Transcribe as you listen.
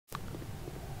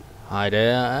Hi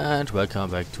there, and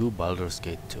welcome back to Baldur's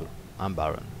Gate 2. I'm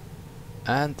Baron,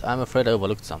 and I'm afraid I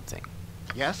overlooked something.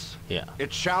 Yes? Yeah.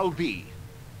 It shall be.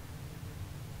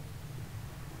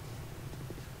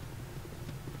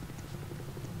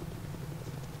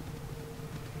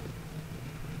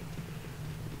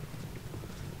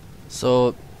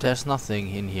 So, there's nothing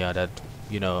in here that,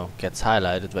 gets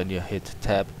highlighted when you hit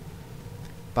tab.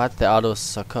 But there are those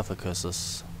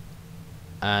sarcophaguses,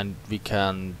 and we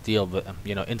can deal with,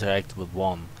 interact with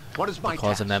one. What is my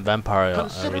Because task? a vampire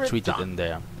Consider it retreated done. in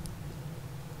there.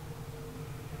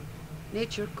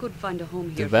 Nature could find a home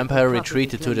here. The if it vampire were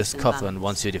retreated to properly this cleansed and coffin balanced.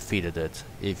 once you defeated it.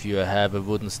 If you have a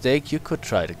wooden stake, you could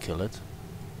try to kill it.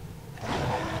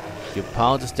 You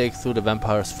pound the stake through the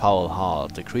vampire's foul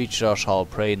heart. The creature shall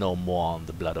prey no more on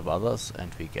the blood of others,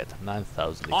 and we get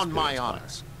 9,000 On my experience honor.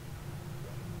 points.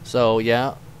 So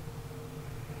yeah,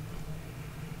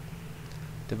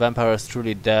 the vampire is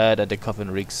truly dead, and the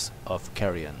coffin reeks of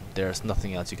carrion. There's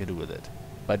nothing else you can do with it.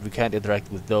 But we can't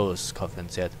interact with those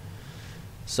coffins yet.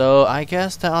 So I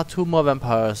guess there are 2 more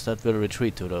vampires that will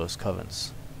retreat to those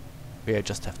coffins. We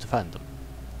just have to find them.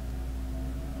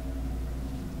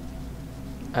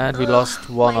 And we lost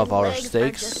one of our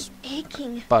stakes,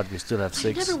 Aching. but we still have I've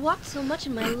 6, never walked so much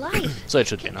in my life. so it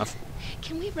should be enough.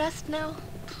 Can we rest now,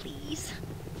 please?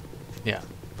 Yeah.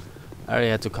 I already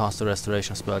had to cast the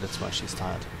restoration spell, that's why she's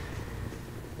tired.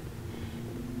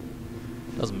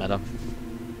 Doesn't matter.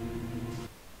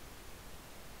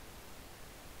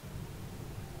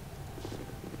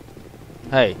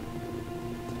 Hey.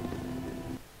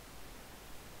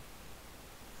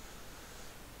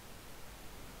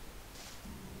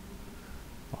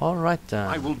 Alright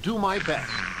I then. will do my best.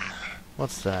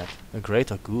 What's that? A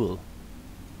greater ghoul.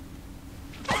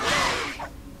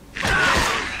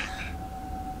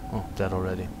 Oh, dead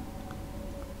already.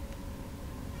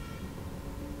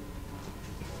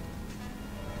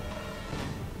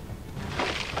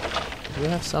 You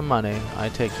have some money. I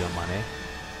take your money.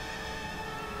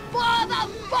 For the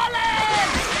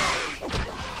bullet!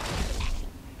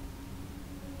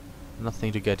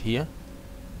 Nothing to get here.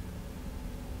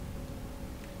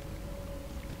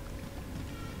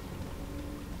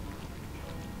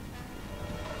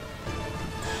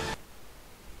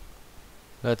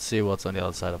 Let's see what's on the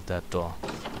other side of that door.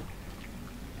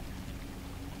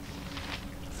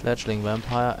 Fledgling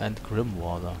vampire and grim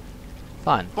warder.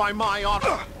 Fine. By my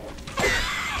honor.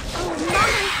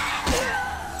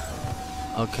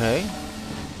 Okay.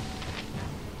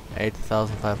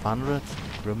 8,500.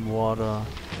 Grim warder.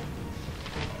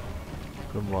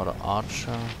 Grim warder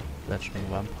archer. Fledgling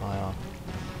vampire.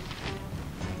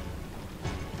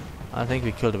 I think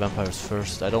we kill the vampires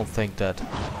first. I don't think that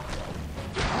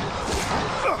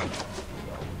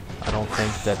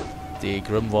the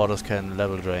Grim Warders can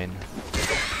level drain.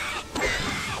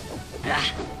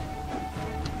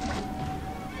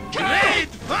 Great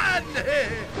fun!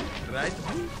 Right?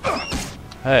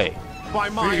 Hey, By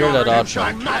my Kill that honor, you archer.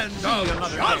 shall not Land see of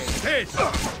another day.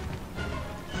 justice!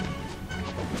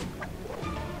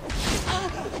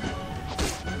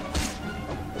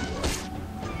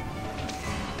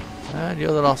 and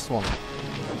you're the last one.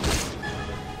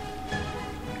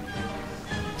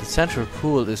 The central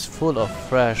pool is full of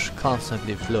fresh,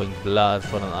 constantly flowing blood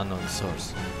from an unknown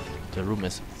source. The room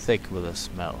is thick with a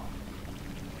smell.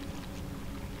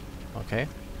 Okay.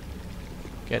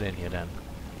 Get in here then.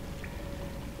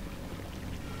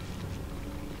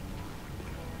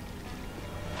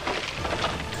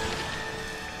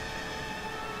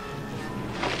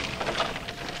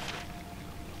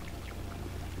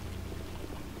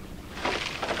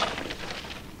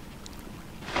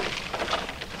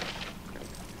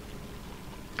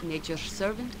 Nature's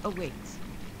servant awaits.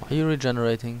 Are you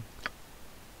regenerating?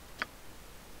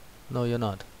 No, you're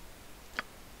not.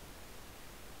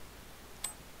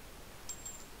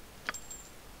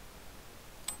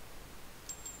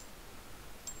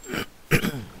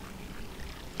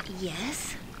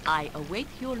 Yes? I await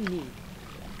your need.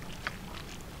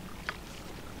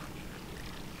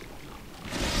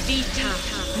 Vita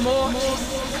mortis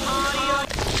cario.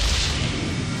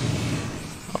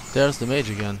 Oh, there's the mage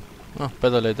again. Oh,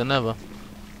 better late than never.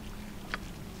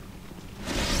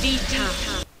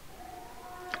 Vita.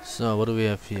 So, what do we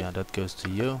have here? That goes to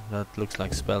you. That looks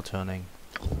like spell turning.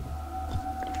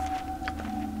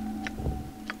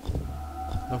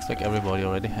 Looks like everybody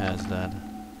already has that.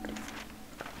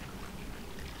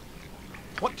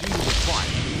 What do you require?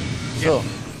 So,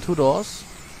 2 doors.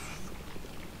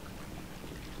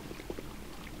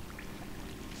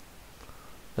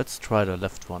 Let's try the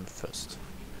left one first.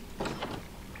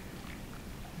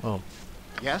 Oh,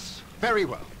 Yes? Very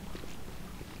well.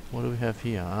 What do we have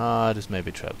here? Ah, this may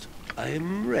be trapped.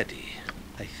 I'm ready,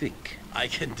 I think. I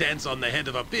can dance on the head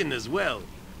of a pin as well.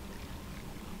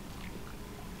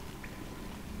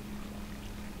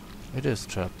 It is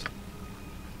trapped.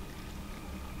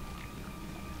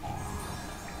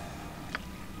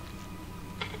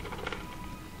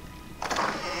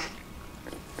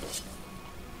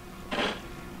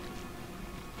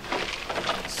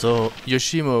 So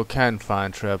Yoshimo can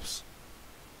find traps.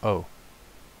 Oh.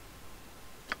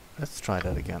 Let's try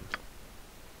that again.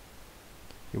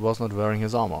 He was not wearing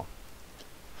his armor.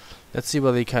 Let's see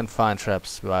whether he can find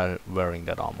traps while wearing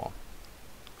that armor.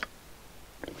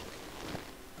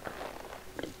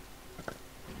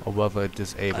 Or whether it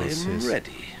disables I'm his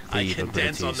ready. I thief can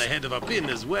dance on abilities. the head of a pin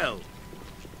as well.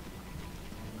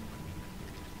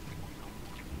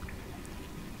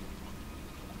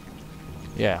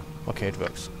 Yeah, okay, it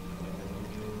works.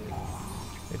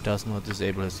 It does not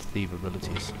disable his thief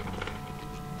abilities.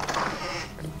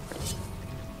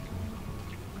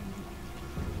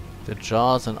 The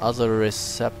jars and other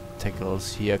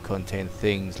receptacles here contain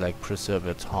things like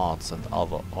preserved hearts and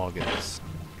other organs.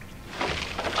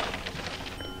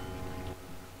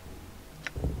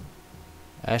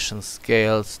 Ashen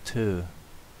scales too.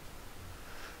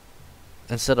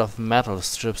 Instead of metal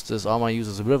strips, this armor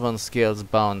uses ribbon scales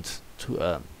bound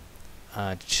to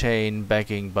a chain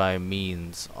backing by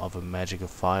means of a magical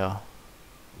fire.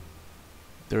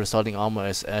 The resulting armor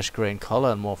is ash grey in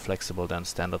color and more flexible than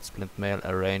standard splint mail.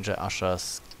 A ranger Usher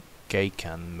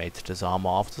Skaken made this armor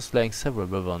after slaying several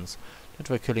wyverns that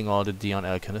were killing all the Dion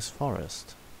elk in his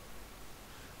forest.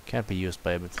 Can't be used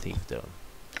by a thief though.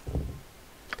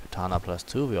 Katana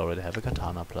 +2, we already have a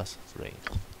katana +3.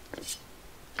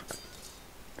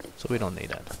 So we don't need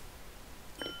that.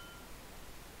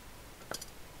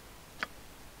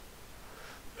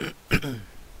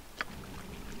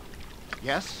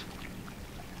 Yes?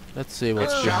 Let's see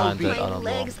what's Shall behind be. that My other wall.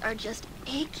 legs are just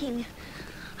aching.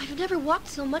 I've never walked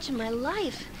so much in my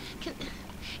life.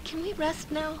 Can we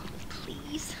rest now,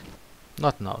 please?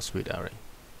 Not now, sweet Ari.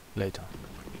 Later.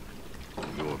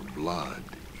 Your blood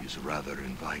is rather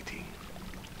inviting.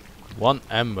 One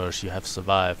ambush you have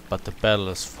survived, but the battle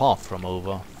is far from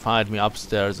over. Find me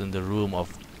upstairs in the room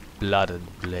of blood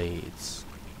and blades.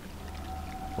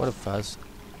 What a fuzz.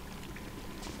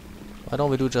 Why don't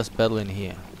we do just battle in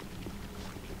here?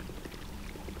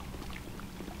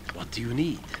 What do you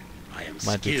need? I am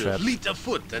Might be skilled, trapped. fleet of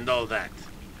foot and all that.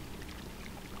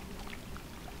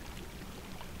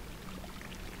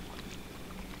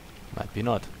 Might be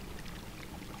not.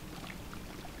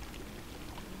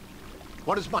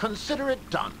 What is my... Consider it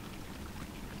done.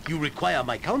 You require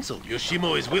my counsel.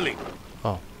 Yoshimo is willing.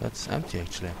 Oh, that's empty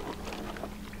actually.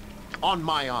 On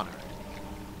my honor.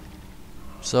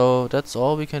 So that's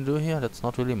all we can do here? That's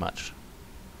not really much.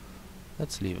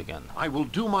 Let's leave again. I will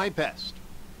do my best.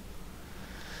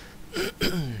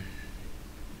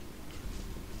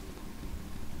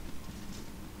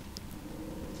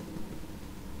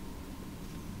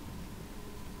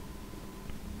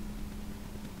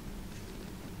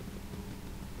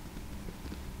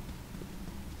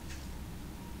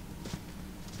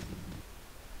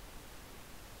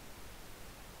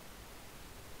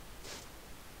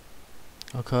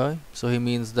 Okay, so he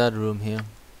means that room here.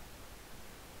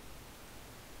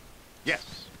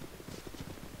 Yes.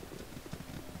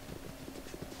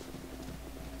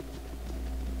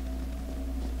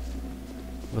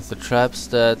 With the traps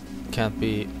that can't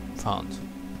be found.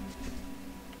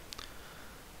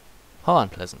 How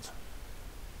unpleasant.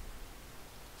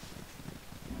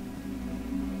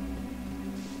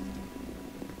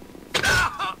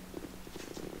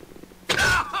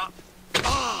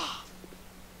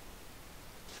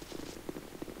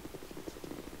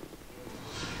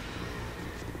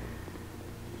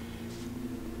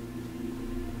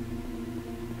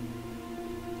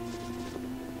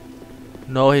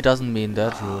 No, he doesn't mean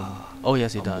that room. Oh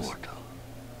yes, he does. Mortal.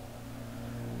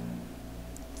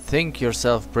 Think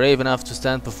yourself brave enough to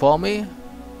stand before me?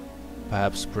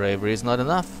 Perhaps bravery is not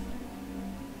enough.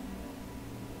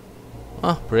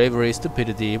 Ah, bravery,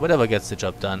 stupidity, whatever gets the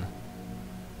job done.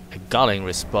 A galling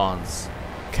response.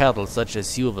 Cattle such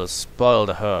as you will spoil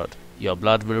the herd. Your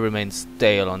blood will remain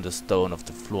stale on the stone of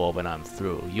the floor when I'm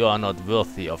through. You are not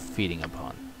worthy of feeding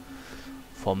upon.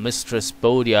 For Mistress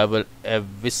Bhodi I will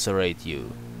eviscerate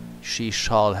you. She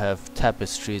shall have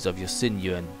tapestries of your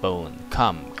sinew and bone.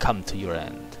 Come to your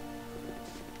end.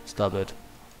 Stop it.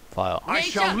 Fire. I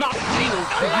shall not yield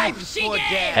to you for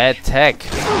dead. Attack!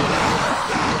 A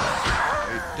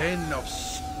den of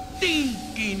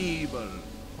stinking evil.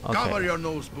 Okay. Cover your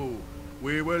nose, boo.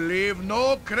 We will leave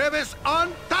no crevice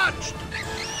untouched.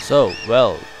 So,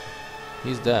 well,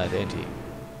 He's dead, ain't he?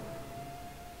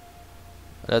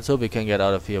 Let's hope we can get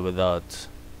out of here without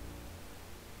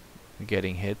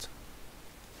getting hit.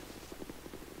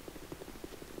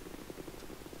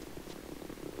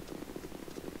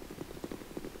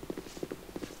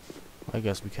 I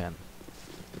guess we can.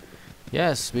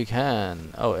 Yes, we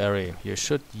can. Oh, Eri, you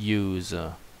should use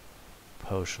a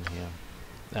potion here.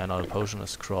 Not a potion, a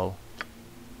scroll.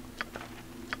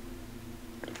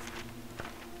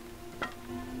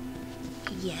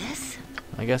 Yes?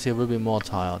 I guess he will be more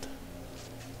tired.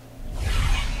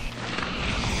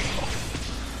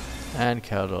 And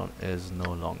Caldon is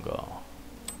no longer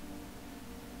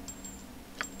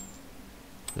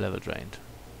level drained.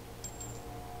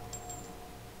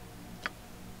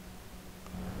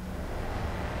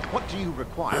 What do you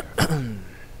require?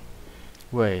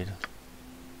 Wait.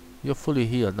 You're fully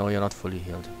healed. No, you're not fully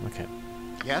healed. Okay.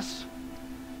 Yes?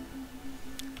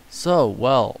 So,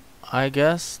 well, I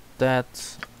guess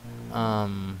that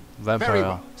vampire.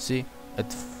 well. See,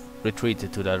 it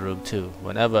retreated to that room too.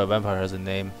 Whenever a vampire has a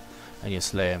name and you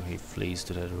slay him, he flees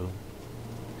to that room.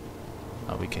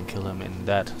 Now we can kill him in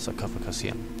that sarcophagus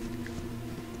here.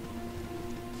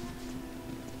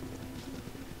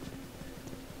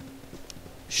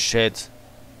 Shit.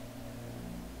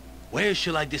 Where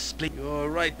shall I display? You're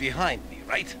right behind me,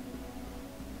 right?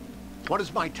 What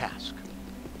is my task?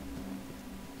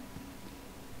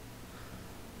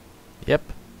 Yep.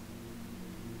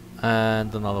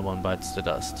 And another one bites the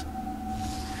dust.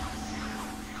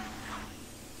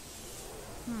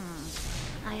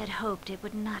 I had hoped it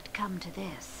would not come to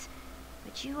this.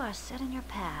 But you are set in your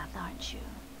path, aren't you?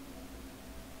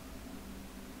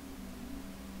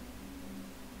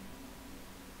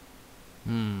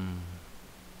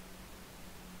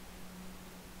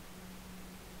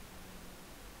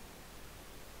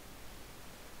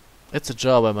 It's a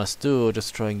job I must do.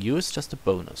 Destroying you is just a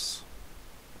bonus.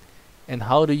 And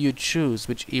how do you choose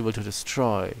which evil to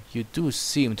destroy? You do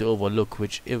seem to overlook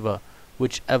whichever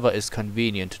is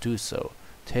convenient to do so.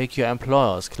 Take your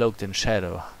employers cloaked in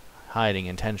shadow, hiding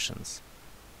intentions.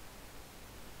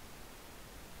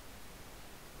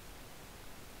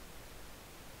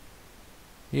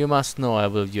 You must know I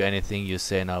will view anything you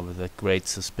say now with a great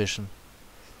suspicion.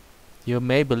 You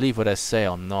may believe what I say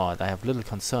or not. I have little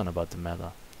concern about the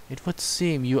matter. It would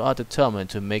seem you are determined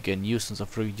to make a nuisance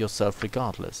of yourself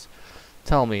regardless.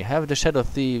 Tell me, have the Shadow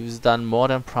Thieves done more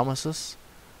than promises?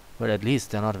 Well, at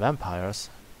least they're not vampires.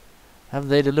 Have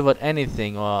they delivered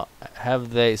anything, or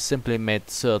have they simply made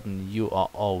certain you are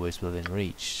always within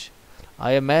reach?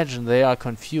 I imagine they are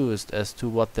confused as to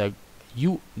what their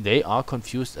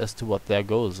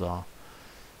goals are.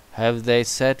 Have they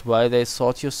said why they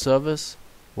sought your service?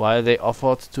 Why they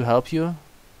offered to help you?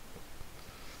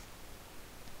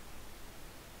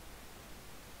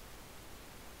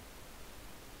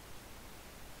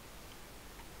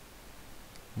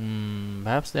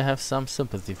 Perhaps they have some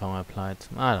sympathy for my plight.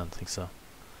 I don't think so.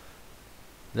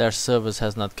 Their service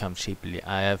has not come cheaply.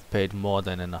 I have paid more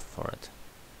than enough for it.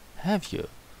 Have you?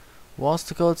 Was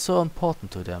the gold so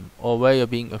important to them? Or were you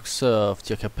being observed,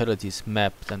 your capabilities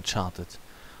mapped and charted?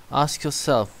 Ask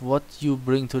yourself what you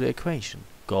bring to the equation.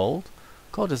 Gold?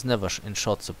 Gold is never in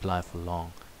short supply for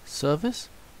long. Service?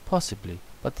 Possibly,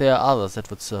 but there are others that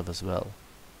would serve as well.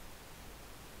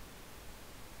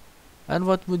 And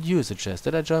what would you suggest?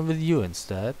 That I join with you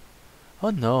instead? Oh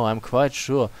no, I'm quite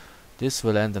sure this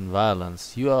will end in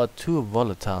violence. You are too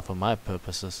volatile for my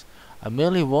purposes. I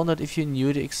merely wondered if you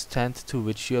knew the extent to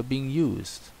which you are being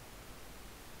used.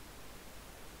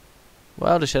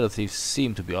 Well, the Shadow Thieves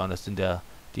seem to be honest in their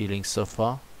dealings so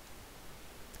far.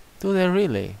 Do they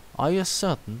really? Are you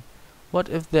certain? What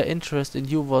if their interest in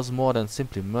you was more than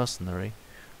simply mercenary?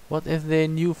 What if they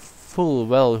knew full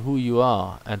well who you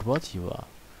are and what you are?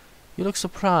 You look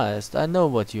surprised. I know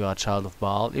what you are, child of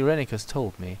Baal. Irenicus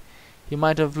told me. He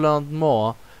might have learned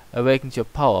more, awakened your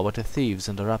power, but the thieves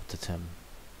interrupted him.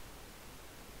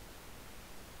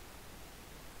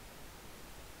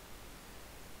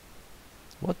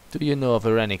 What do you know of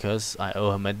Irenicus? I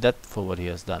owe him a debt for what he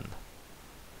has done.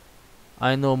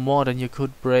 I know more than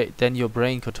your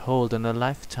brain could hold in a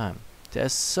lifetime. There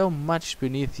is so much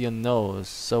beneath your nose,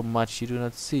 so much you do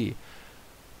not see.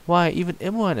 Why, even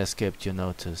Imoen escaped your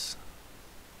notice.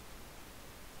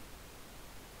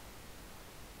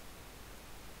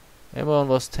 Imoen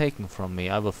was taken from me.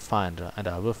 I will find her, and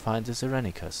I will find this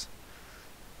Irenicus.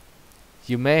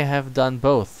 You may have done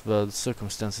both, well, the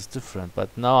circumstances different, but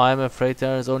now I am afraid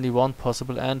there is only one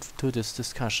possible end to this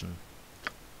discussion.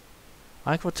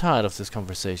 I grow tired of this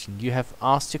conversation. You have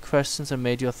asked your questions and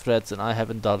made your threats, and I have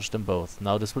indulged them both.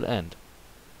 Now this will end.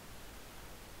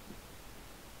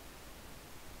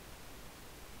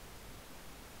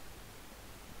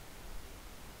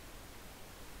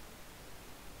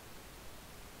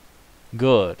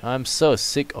 Good. I'm so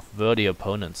sick of wordy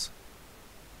opponents.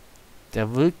 There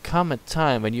will come a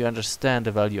time when you understand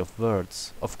the value of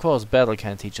words. Of course, battle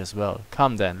can teach as well.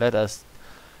 Come then, let us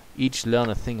each learn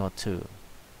a thing or two.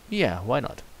 Yeah, why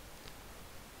not?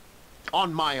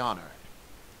 On my honor.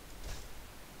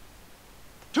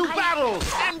 To battle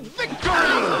and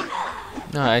victory!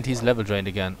 Ah, and he's level drained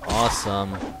again.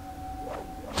 Awesome.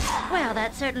 Well,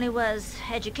 that certainly was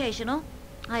educational.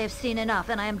 I have seen enough,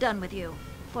 and I am done with you.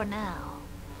 For now.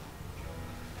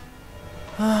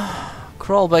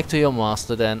 Crawl back to your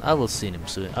master then. I will see him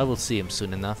soon. I will see him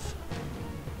soon enough.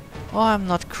 Oh, I'm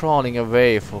not crawling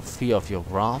away for fear of your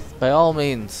wrath. By all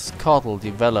means, coddle,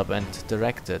 develop, and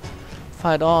direct it.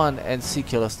 Fight on and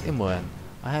seek your lost Imoen.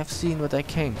 I have seen what I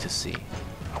came to see.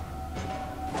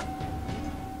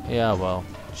 Yeah, well,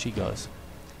 she goes.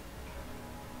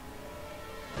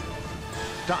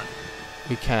 Done.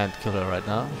 We can't kill her right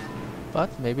now,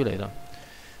 but maybe later.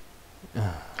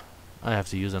 I have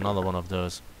to use another one of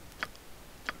those.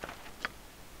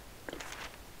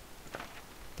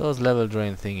 Those level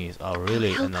drain thingies are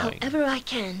really Help annoying. however I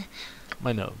can.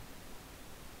 I know.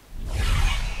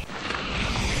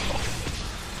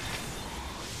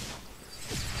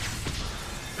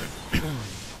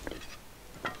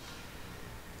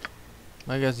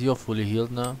 I guess you're fully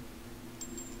healed now.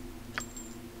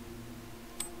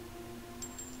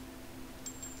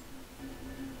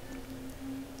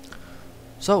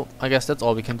 So, I guess that's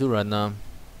all we can do right now.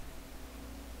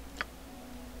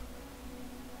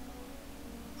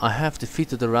 I have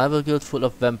defeated a rival guild full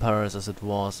of vampires as it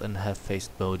was and have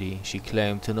faced Bhodi. She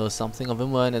claimed to know something of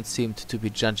Imoen and seemed to be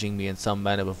judging me in some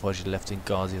manner before she left in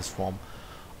Garcia's form.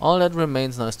 All that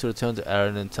remains now is to return to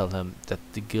Aaron and tell him that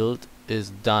the guild is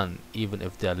done, even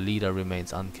if their leader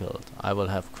remains unkilled. I will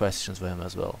have questions for him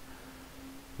as well.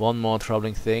 One more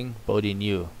troubling thing, Bhodi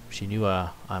knew. She knew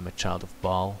I'm a child of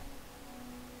Baal.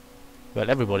 Well,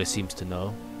 everybody seems to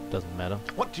know. Doesn't matter.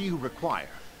 What do you require?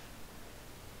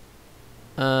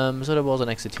 So there was an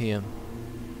exit here.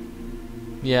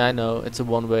 Yeah, I know, it's a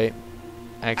one-way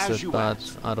exit, but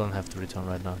asked. I don't have to return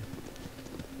right now.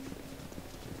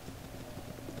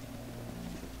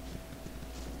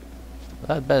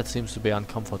 That bed seems to be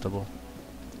uncomfortable.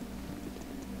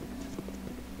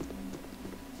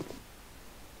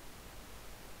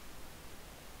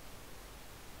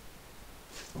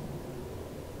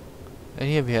 And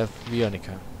here we have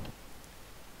Veronica.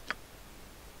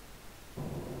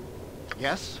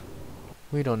 Yes?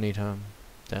 We don't need her.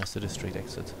 There's the district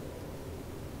exit.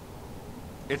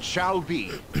 It shall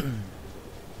be.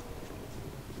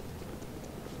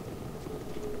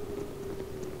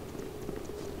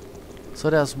 So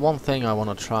there's one thing I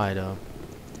want to try though.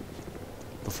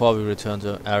 Before we return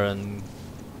to Aaron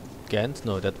Gent.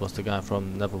 No, that was the guy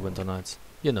from Neverwinter Nights.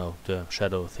 You know, the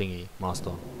shadow thingy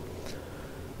master.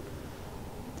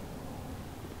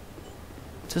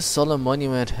 This solemn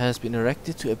monument has been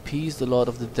erected to appease the Lord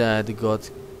of the Dead, the god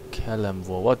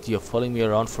Kalamvor. What, you're following me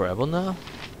around forever now?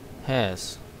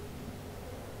 Has.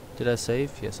 Did I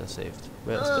save? Yes, I saved.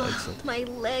 Where's the exit? My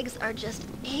legs are just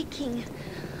aching.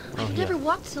 Oh, I've yeah. never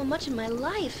walked so much in my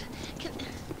life.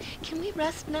 Can we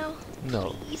rest now? No.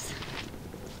 Please.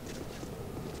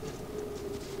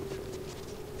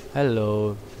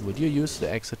 Hello. Would you use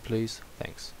the exit, please?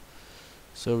 Thanks.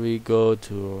 So we go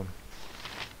to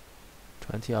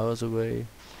 20 hours away.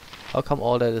 How come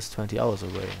all that is 20 hours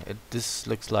away? This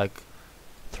looks like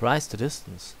thrice the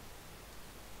distance.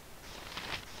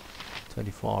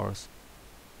 24 hours.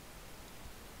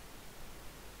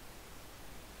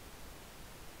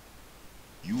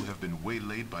 You have been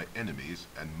waylaid by enemies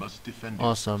and must defend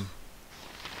Awesome.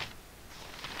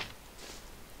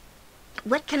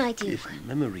 What can I do? If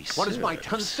memory What is my serves.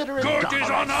 considerate Good done? is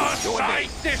on our side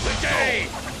this day!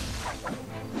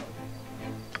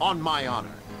 On my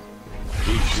honor.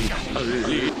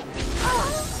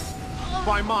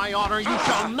 By my honor, you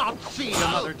shall not see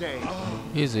another day.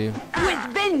 Easy. With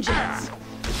vengeance!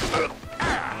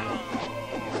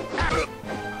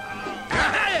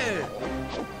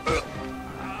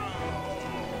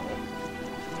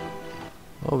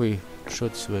 Oh, we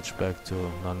should switch back to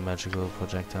non-magical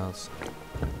projectiles.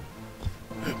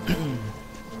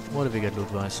 What did we get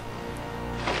loot-wise?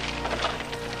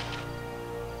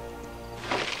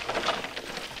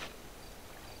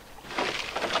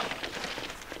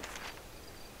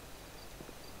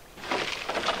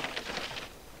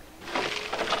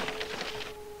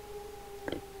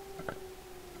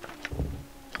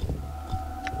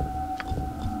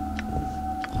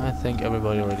 I think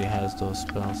everybody already has those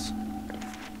spells.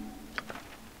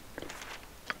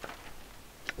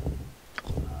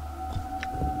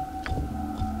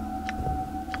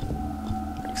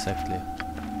 exactly?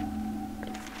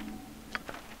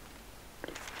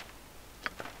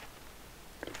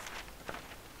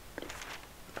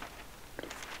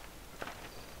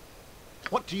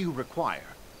 What do you require?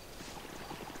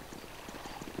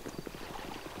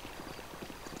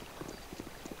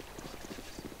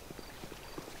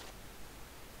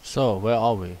 So, where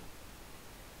are we?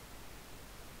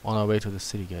 On our way to the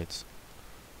city gates.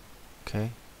 Okay.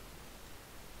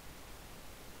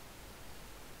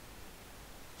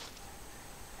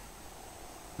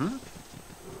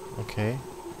 Okay.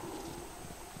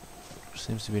 There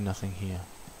seems to be nothing here.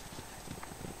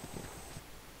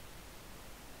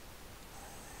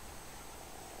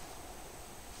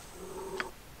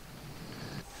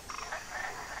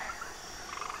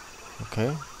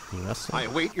 Okay, we wrestle. I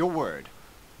await your word.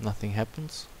 Nothing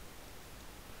happens.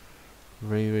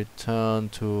 We return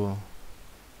to...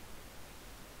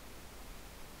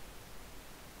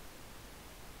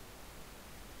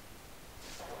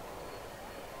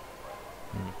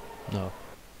 No.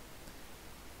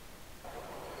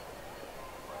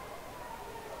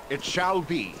 It shall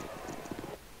be.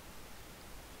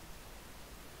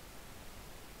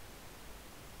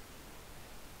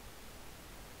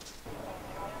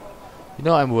 You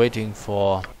know, I'm waiting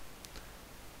for...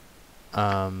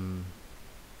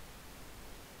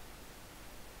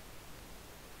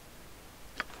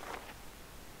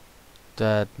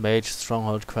 that mage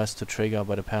stronghold quest to trigger,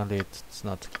 but apparently it's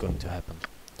not going to happen.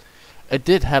 It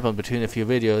did happen between a few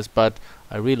videos, but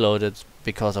I reloaded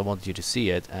because I wanted you to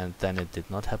see it, and then it did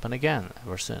not happen again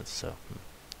ever since, so...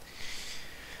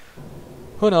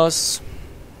 Who knows?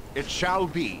 It shall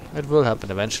be. It will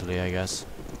happen eventually, I guess.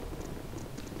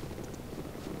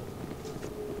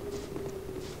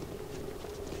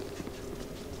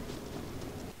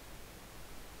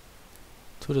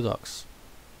 To the docks.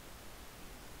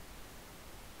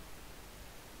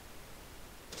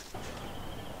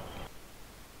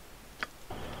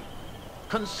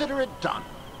 Consider it done.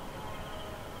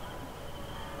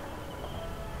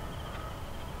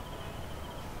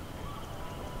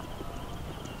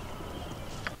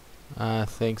 I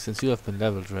think since you have been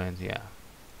level drained, yeah.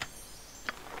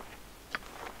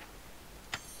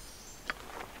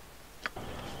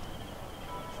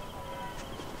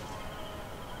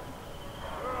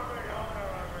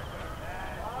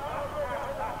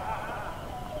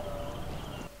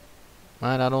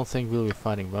 And I don't think we'll be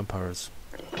fighting vampires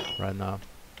right now.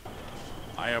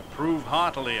 I approve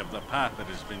heartily of the path that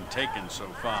has been taken so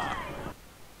far.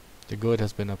 The good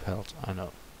has been upheld, I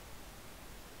know.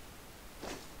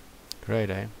 Great,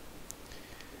 eh?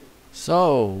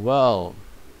 So, well,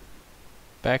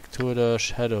 back to the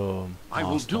shadow. I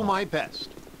will do my best.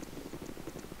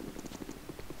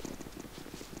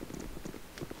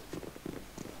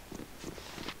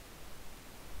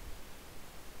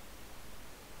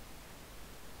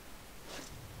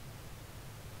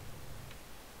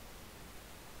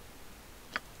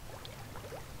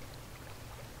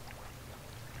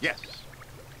 Yes.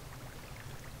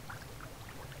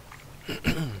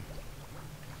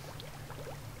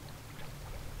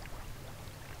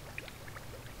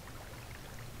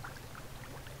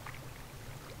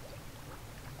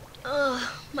 Ugh,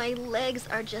 my legs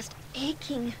are just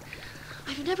aching.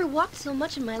 I've never walked so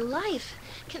much in my life.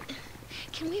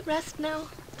 Can we rest now,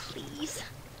 please?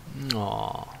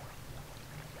 Aww.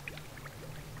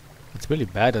 It's really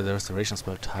bad that the restoration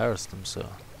spell tires them so.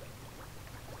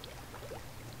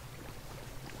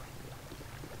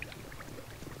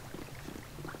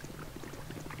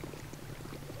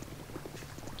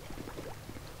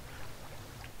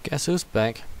 Guess who's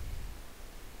back?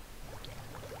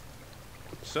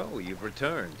 So, you've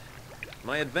returned.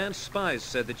 My advanced spies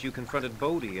said that you confronted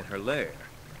Bhodi in her lair.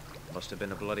 Must have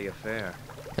been a bloody affair.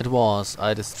 It was.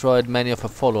 I destroyed many of her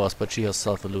followers, but she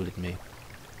herself eluded me.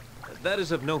 That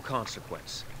is of no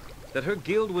consequence. That her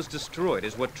guild was destroyed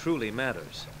is what truly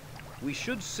matters. We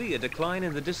should see a decline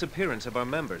in the disappearance of our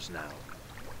members now.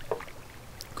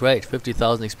 Great,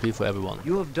 50,000 XP for everyone.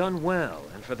 You have done well,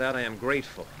 and for that I am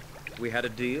grateful. We had a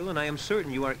deal, and I am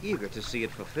certain you are eager to see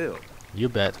it fulfilled. You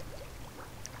bet.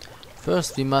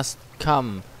 First must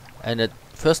come an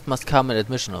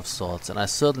admission of sorts, and I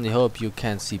certainly hope you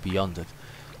can see beyond it.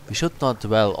 We should not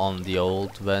dwell on the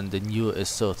old when the new is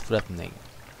so threatening.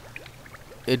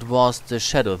 It was the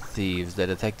shadow thieves that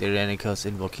attacked Irenicus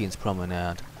in Volkine's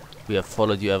promenade. We have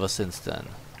followed you ever since then.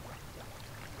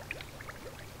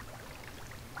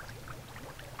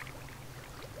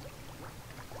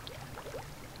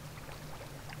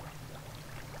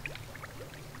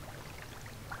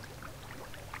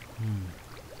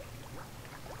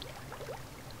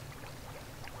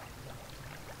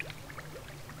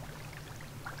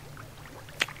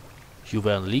 You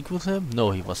were in league with him?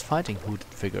 No, he was fighting hooded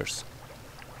figures.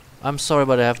 I'm sorry,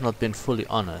 but I have not been fully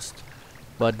honest.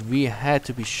 But we had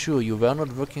to be sure you were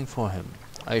not working for him.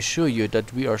 I assure you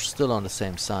that we are still on the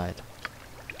same side.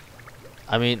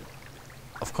 I mean,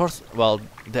 of course, well,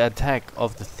 the attack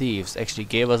of the thieves actually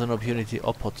gave us an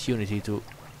opportunity to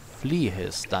flee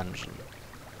his dungeon.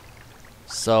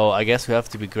 So I guess we have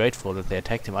to be grateful that they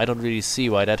attacked him. I don't really see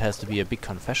why that has to be a big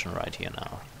confession right here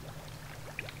now.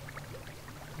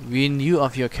 We knew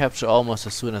of your capture almost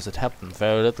as soon as it happened.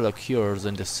 Very little occurs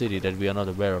in this city that we are not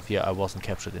aware of. Yeah, I wasn't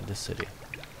captured in this city.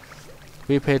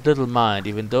 We paid little mind,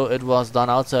 even though it was done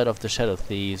outside of the Shadow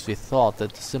Thieves. We thought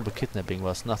that the simple kidnapping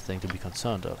was nothing to be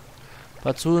concerned of.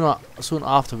 But soon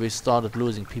after we started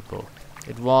losing people.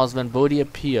 It was when Bhodi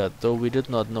appeared, though we did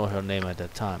not know her name at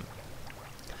that time.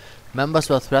 Members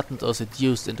were threatened or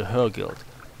seduced into her guild.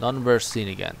 None were seen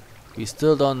again. We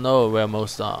still don't know where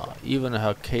most are. Even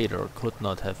her caterer could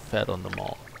not have fed on them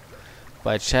all.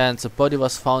 By chance, a body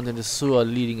was found in the sewer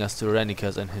leading us to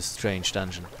Renniker's and his strange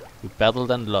dungeon. We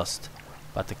battled and lost,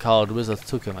 but the coward wizards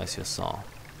took him, as you saw.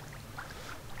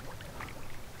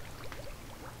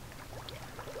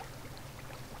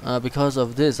 Because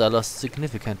of this, I lost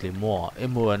significantly more.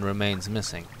 Imoen remains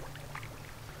missing.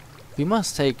 We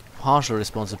must take partial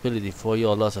responsibility for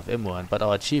your loss of Imoen, but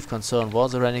our chief concern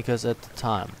was Renniker's at the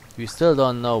time. We still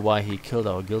don't know why he killed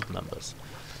our guild members.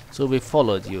 So we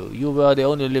followed you. You were the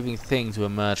only living thing to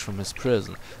emerge from his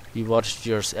prison. We watched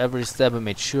your every step and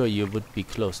made sure you would be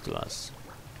close to us.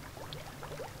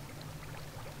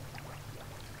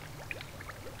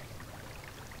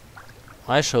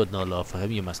 I showed no love for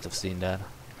him, you must have seen that.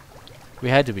 We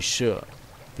had to be sure.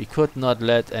 We could not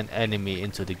let an enemy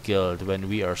into the guild when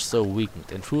we are so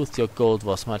weakened. In truth, your gold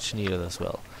was much needed as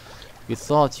well. We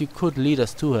thought you could lead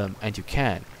us to him, and you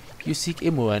can. You seek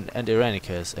Imoen and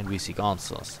Irenicus, and we seek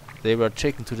answers. They were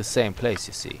taken to the same place,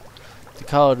 you see. The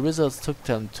coward wizards took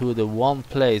them to the one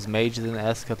place mages in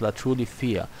Escatla truly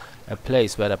fear, a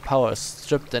place where their power is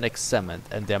stripped and examined,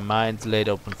 and their minds laid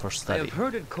open for I study. have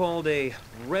heard it called a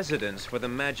residence for the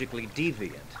magically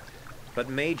deviant, but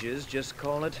mages just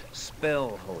call it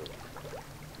Spellhold.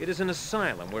 It is an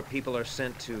asylum where people are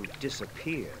sent to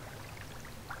disappear.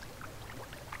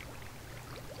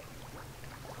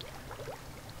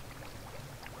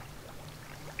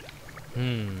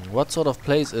 What sort of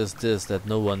place is this that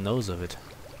no one knows of it?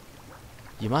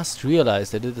 You must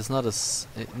realize that it is not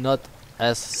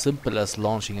as simple as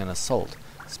launching an assault.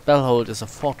 Spellhold is a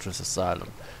fortress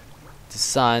asylum,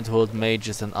 designed to hold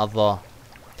mages and other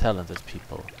talented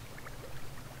people.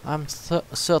 I'm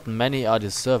certain many are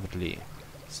deservedly.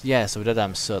 Yes, of that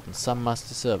I'm certain. Some must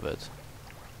deserve it.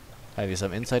 Have you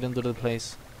some insight into the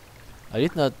place? I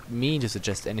did not mean to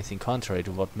suggest anything contrary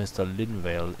to what Mr.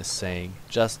 Linvale is saying,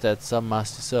 just that some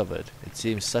must deserve it. It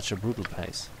seems such a brutal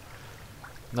place.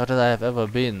 Not that I have ever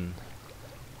been,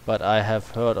 but I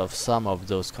have heard of some of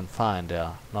those confined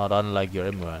there, not unlike your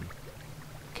Imoen.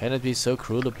 Can it be so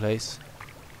cruel a place?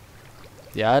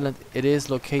 The island it is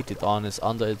located on is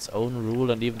under its own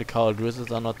rule, and even the coward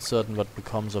wizards are not certain what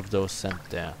becomes of those sent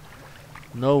there.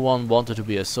 No one wanted to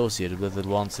be associated with it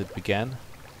once it began.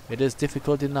 It is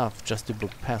difficult enough just to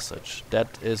book passage.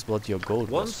 That is what your gold was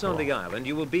for. Once on the island,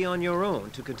 you will be on your own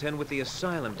to contend with the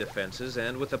asylum defenses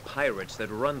and with the pirates that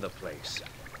run the place.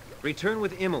 Return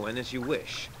with Imoen as you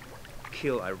wish.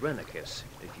 Kill Irenicus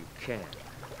if you can.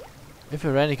 If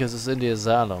Irenicus is in the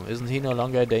asylum, isn't he no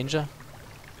longer a danger?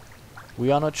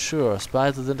 We are not sure.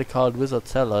 Spies within the coward wizard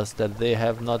tell us that they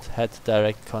have not had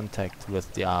direct contact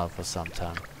with the Isle for some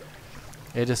time.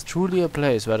 It is truly a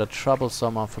place where the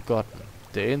troublesome are forgotten.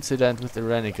 The incident with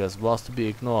Irenicus was to be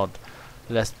ignored,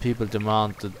 lest people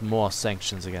demanded more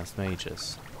sanctions against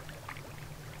mages.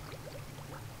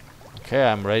 Okay,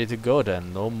 I'm ready to go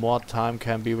then. No more time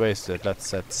can be wasted. Let's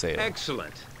set sail.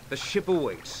 Excellent. The ship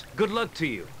awaits. Good luck to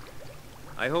you.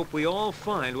 I hope we all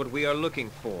find what we are looking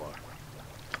for.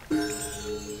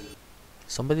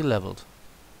 Somebody leveled.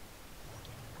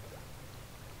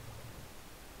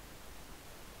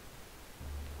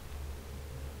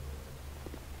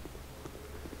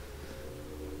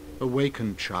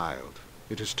 Awaken, child.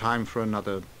 It is time for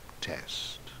another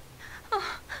test.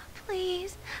 Oh,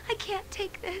 please. I can't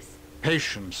take this.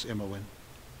 Patience, Imoen.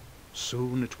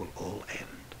 Soon it will all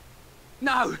end.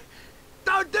 No!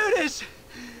 Don't do this!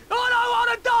 I don't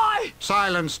want to die!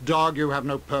 Silence, dog. You have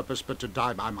no purpose but to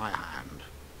die by my hand.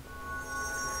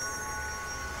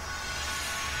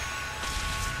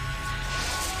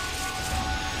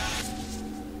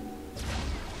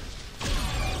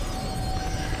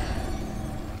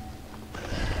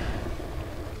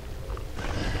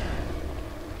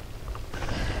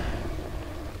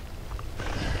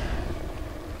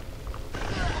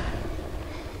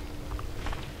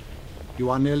 You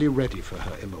are nearly ready for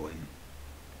her, Imoen.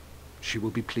 She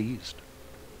will be pleased.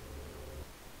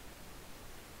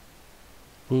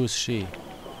 Who's she?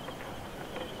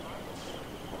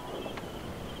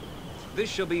 This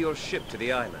shall be your ship to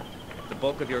the island. The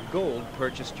bulk of your gold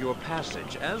purchased your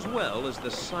passage, as well as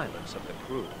the silence of the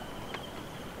crew.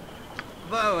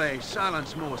 Though a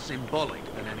silence more symbolic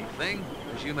than anything,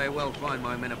 as you may well find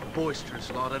my men a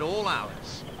boisterous lot at all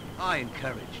hours. I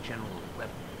encourage general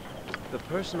revel. The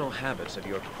personal habits of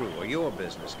your crew are your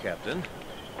business, Captain.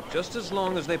 Just as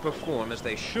long as they perform as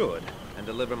they should, and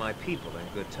deliver my people in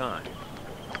good time.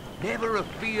 Never a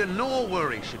fear nor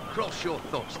worry should cross your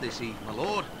thoughts this eve, my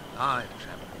lord. I've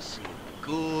travelled the sea a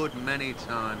good many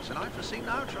times, and I foresee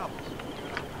no troubles.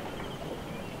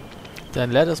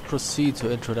 Then let us proceed to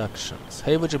introductions.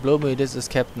 Hey, would you blow me? This is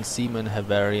Captain Seaman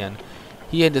Havarian.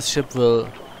 He and his ship will...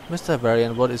 Mr.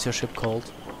 Havarian, what is your ship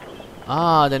called?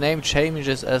 Ah, the name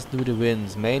changes as do the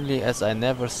winds, mainly as I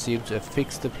never seem to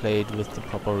affix the plate with the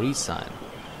proper re-sign.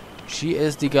 She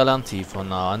is the Galanti for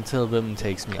now, until Wim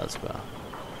takes me elsewhere.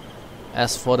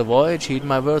 As for the voyage, heed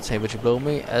my words, hey, would you blow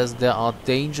me, as there are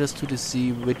dangers to the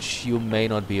sea which you may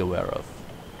not be aware of.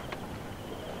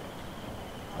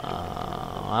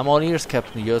 I'm all ears,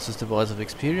 Captain. Yours is the voice of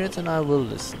experience, and I will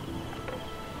listen.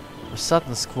 A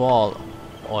sudden squall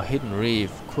or hidden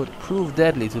reef could prove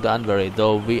deadly to the unwary,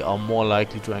 though we are more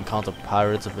likely to encounter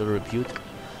pirates of ill repute.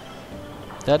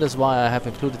 That is why I have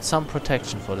included some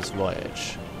protection for this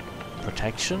voyage.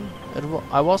 Protection?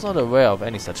 I was not aware of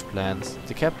any such plans.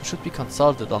 The captain should be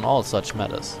consulted on all such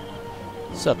matters.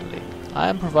 Certainly. I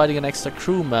am providing an extra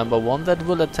crew member, one that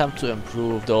will attempt to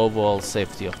improve the overall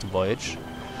safety of the voyage.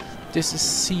 This is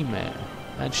Seaman,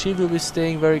 and she will be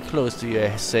staying very close to you,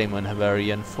 Seaman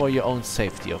Havarian, for your own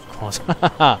safety, of course.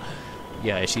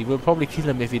 Yeah, she will probably kill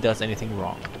him if he does anything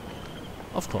wrong.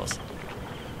 Of course.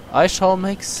 I shall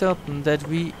make certain that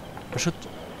we should...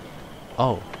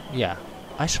 Oh, yeah.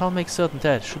 I shall make certain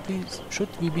that, should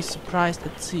we be surprised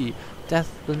at sea,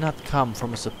 death will not come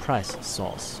from a surprise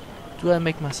source. Do I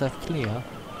make myself clear?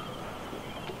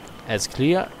 As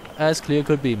clear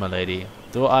could be, my lady.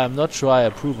 Though I am not sure I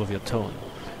approve of your tone.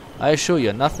 I assure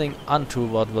you, nothing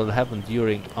untoward will happen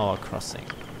during our crossing.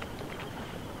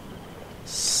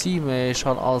 Seamay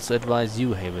shall also advise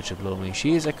you, Haywood Blooming.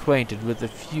 She is acquainted with a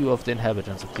few of the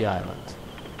inhabitants of the island.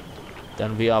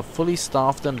 Then we are fully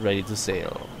staffed and ready to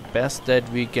sail. Best that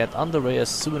we get underway as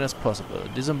soon as possible.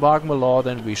 Disembark, my lord,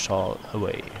 and we shall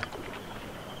away.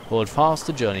 Hold fast,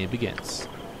 the journey begins.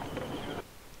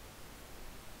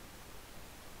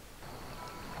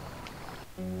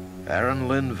 Baron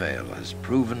Linvale has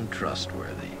proven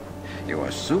trustworthy. You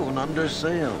are soon under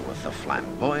sail with the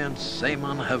flamboyant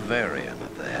Seaman Havarian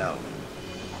at the helm.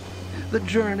 The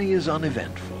journey is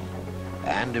uneventful,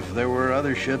 and if there were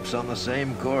other ships on the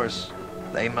same course,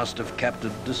 they must have kept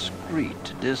a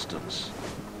discreet distance.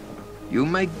 You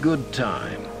make good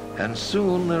time, and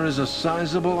soon there is a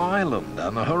sizable island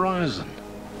on the horizon.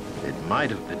 It might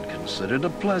have been considered a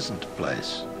pleasant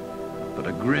place, but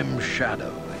a grim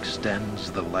shadow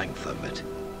extends the length of it.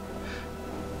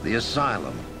 The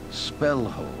asylum,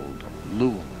 Spellhold,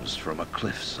 looms from a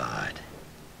cliffside.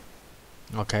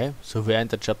 Okay, so we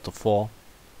entered chapter 4.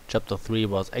 Chapter 3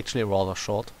 was actually rather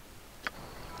short.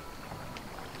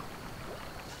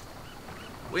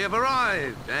 We have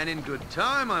arrived, and in good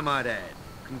time, I might add.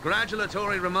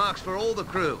 Congratulatory remarks for all the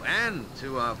crew, and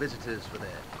to our visitors for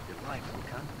their delightful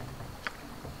company.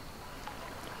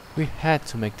 We had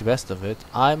to make the best of it.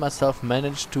 I myself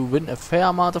managed to win a fair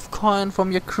amount of coin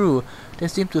from your crew. They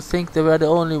seemed to think they were the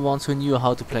only ones who knew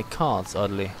how to play cards,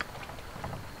 oddly.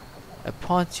 A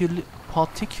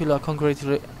particular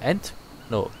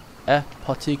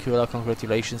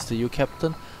congratulations to you,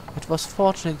 Captain. It was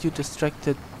fortunate you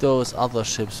distracted those other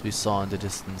ships we saw in the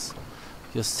distance.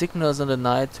 Your signals in the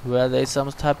night, were they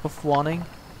some type of warning?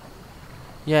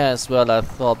 Yes, well, I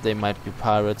thought they might be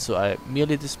pirates, so I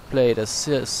merely displayed a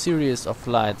series of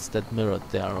lights that mirrored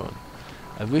their own.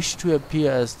 I wished to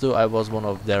appear as though I was one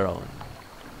of their own.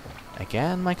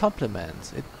 Again, my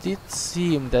compliments. It did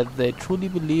seem that they truly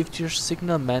believed your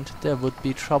signal meant there would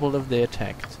be trouble if they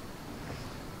attacked.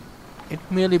 It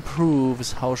merely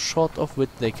proves how short of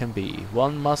wit they can be.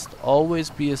 One must always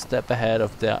be a step ahead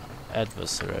of their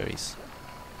adversaries.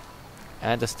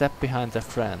 And a step behind their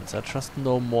friends. I trust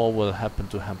no more will happen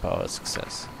to hamper our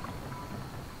success.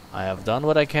 I have done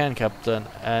what I can, Captain,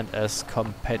 and as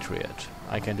compatriot,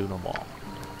 I can do no more.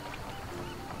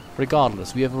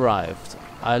 Regardless, we have arrived.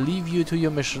 I leave you to your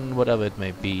mission, whatever it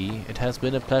may be. It has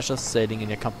been a pleasure sailing in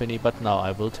your company, but now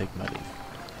I will take my leave.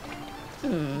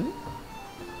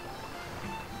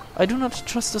 I do not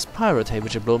trust this pirate,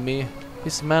 Haywood blow me.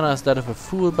 His manner is that of a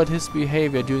fool, but his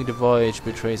behavior during the voyage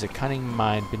betrays a cunning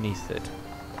mind beneath it.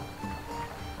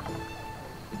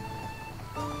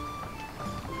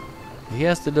 He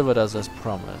has delivered us as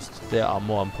promised. There are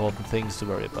more important things to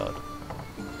worry about.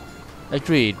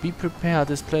 Agreed. Be prepared.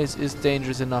 This place is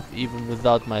dangerous enough even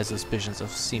without my suspicions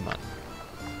of seamen.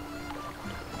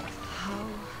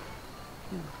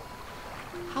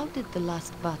 How did the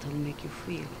last battle make you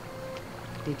feel?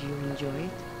 Did you enjoy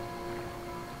it?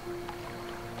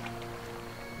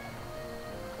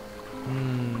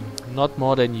 Not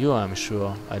more than you, I'm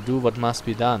sure. I do what must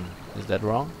be done. Is that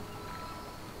wrong?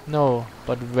 No,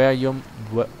 but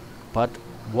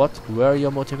what were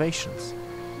your motivations?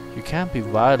 You can't be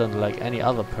violent like any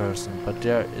other person, but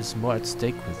there is more at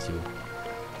stake with you.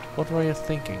 What were you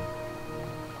thinking?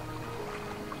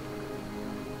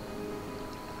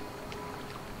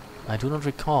 I do not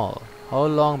recall. How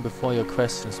long before your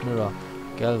questions mirror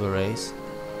Galvarace?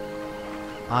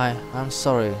 I'm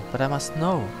sorry, but I must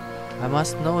know. I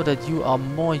must know that you are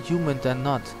more human than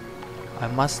not. I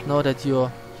must know that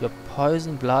your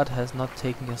poison blood has not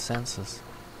taken your senses.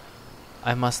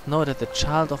 I must know that the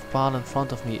child of Baal in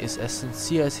front of me is as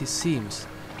sincere as he seems,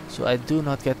 so I do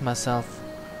not get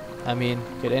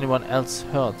get anyone else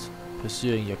hurt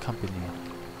pursuing your company.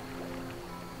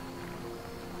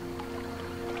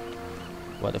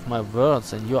 What if my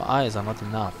words and your eyes are not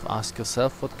enough? Ask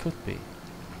yourself what could be.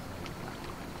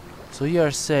 So you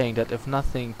are saying that if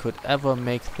nothing could ever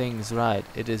make things right,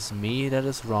 it is me that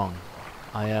is wrong.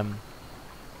 I'm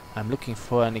looking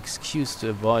for an excuse to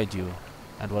avoid you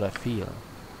and what I feel.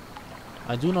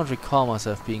 I do not recall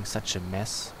myself being such a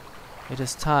mess. It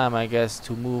is time, I guess,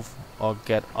 to move or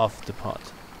get off the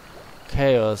pot.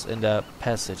 Chaos in the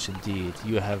passage indeed.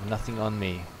 You have nothing on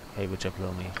me, hey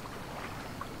Witchaplomi.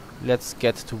 Let's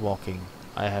get to walking.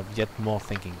 I have yet more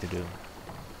thinking to do.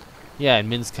 Yeah, and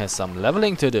Minsk has some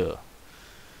leveling to do.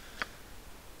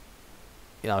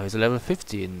 You know, he's a level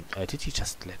 15.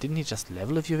 Didn't he just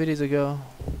level a few videos ago?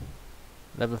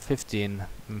 Level 15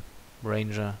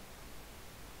 Ranger.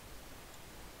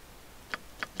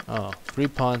 Oh, 3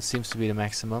 points seems to be the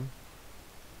maximum.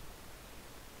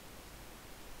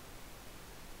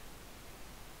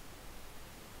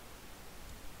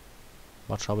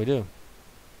 What shall we do?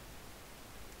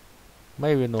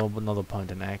 Maybe another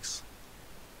point in X.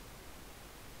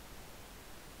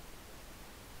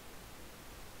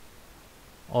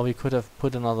 Or we could have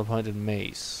put another point in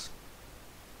Mace.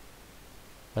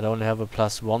 But I only have a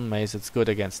 +1 Mace. It's good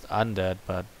against undead,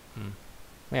 but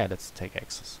yeah, let's take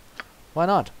X's. Why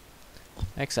not?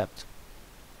 Accept.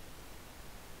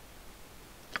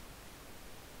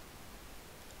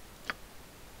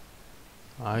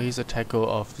 He's a tackle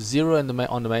of 0 in the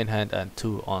on the main hand and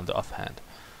 2 on the off hand.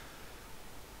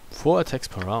 4 attacks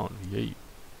per round, yay.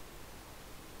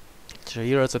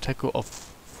 Jair has a tackle of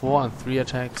 4 and 3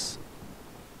 attacks.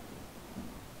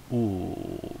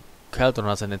 Ooh, Keldon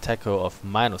has an attacker of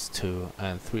 -2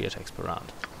 and 3 attacks per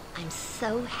round. I'm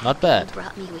so happy not bad. you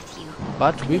brought me with you.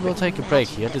 But we will take a break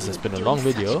here. This has been a long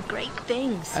video. Great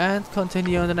things. And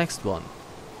continue on the next one.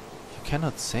 You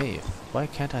cannot save. Why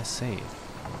can't I save?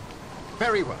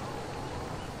 Very well.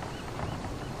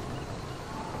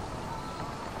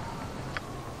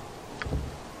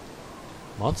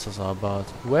 Monsters are about.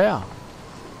 Where?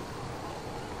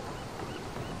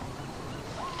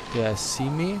 They see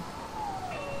me?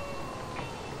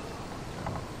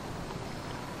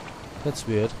 That's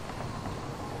weird.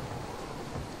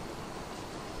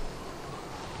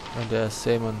 And there's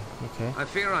Simon. Okay. I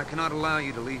fear I cannot allow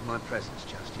you to leave my presence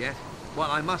just yet. While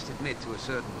I must admit to a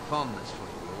certain fondness for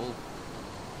you all,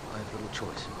 I have little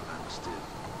choice in what I must do.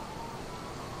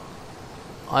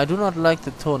 I do not like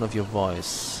the tone of your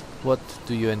voice. What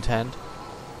do you intend?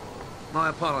 My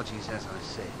apologies, as I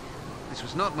said. This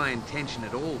was not my intention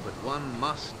at all, but one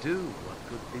must do what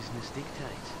good business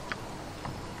dictates.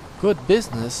 Good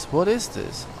business? What is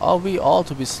this? Are we all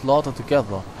to be slaughtered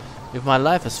together? If my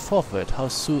life is forfeit, how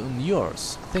soon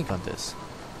yours? Think on this.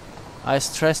 I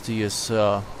stress to you,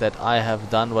 sir, that I have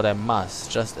done what I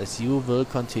must, just as you will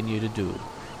continue to do.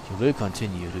 You will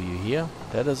continue, do you hear?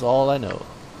 That is all I know.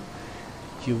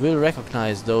 You will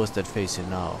recognize those that face you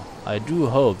now. I do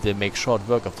hope they make short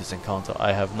work of this encounter.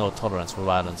 I have no tolerance for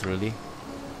violence, really.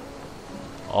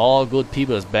 All good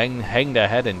peoples hang their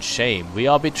head in shame. We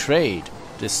are betrayed.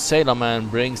 This sailor man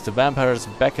brings the vampires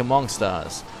back amongst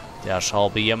us. There shall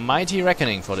be a mighty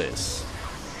reckoning for this.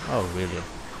 Oh, really?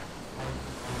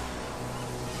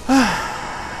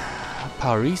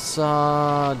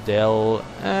 Parisa, Del,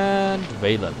 and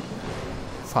Valen.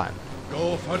 Fine.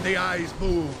 Go for the eyes,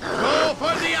 Boo! Go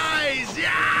for the eyes!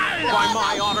 Yeah! By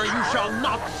my honor, you shall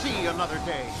not see another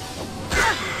day.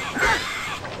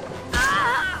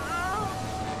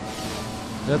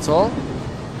 That's all?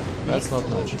 That's not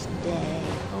much. Day,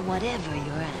 or whatever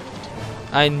you're after.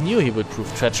 I knew he would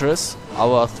prove treacherous.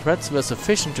 Our threats were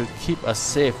sufficient to keep us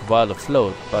safe while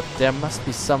afloat, but there must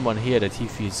be someone here that he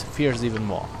fears even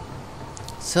more.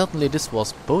 Certainly this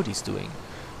was Bhodi's doing.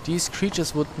 These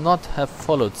creatures would not have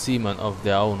followed seamen of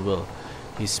their own will.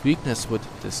 His weakness would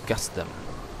disgust them.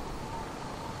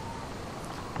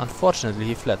 Unfortunately,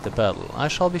 he fled the battle. I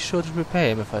shall be sure to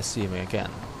repay him if I see him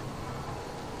again.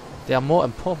 There are more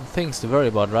important things to worry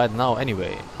about right now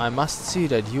anyway. I must see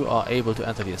that you are able to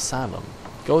enter the asylum.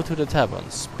 Go to the tavern.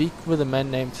 Speak with a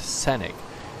man named Senek.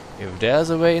 If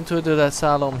there's a way into the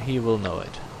asylum, he will know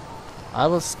it. I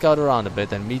will scout around a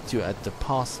bit and meet you at the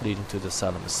path leading to the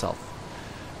asylum itself.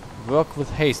 Work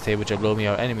with haste, hey, which I blow me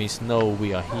our enemies know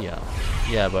we are here.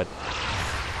 Yeah, but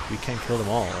we can kill them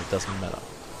all, it doesn't matter.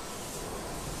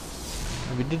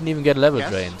 And we didn't even get level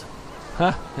drained.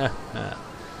 Ha ha ha.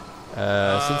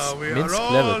 Since we Minsk are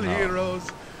all leveled now. heroes.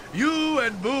 You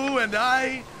and Boo and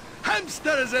I.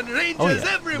 Hamsters and rangers Oh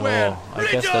yeah. everywhere. No,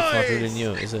 I guess that's not really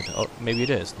new, is it? Or maybe it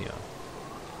is new.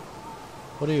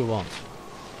 What do you want?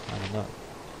 I don't know.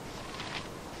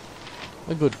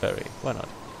 A good berry. Why not?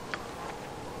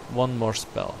 One more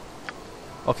spell.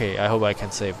 Okay, I hope I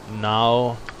can save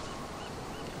now.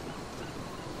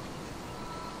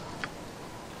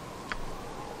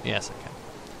 Yes, I can.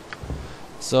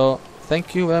 So,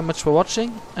 thank you very much for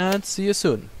watching, and see you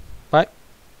soon.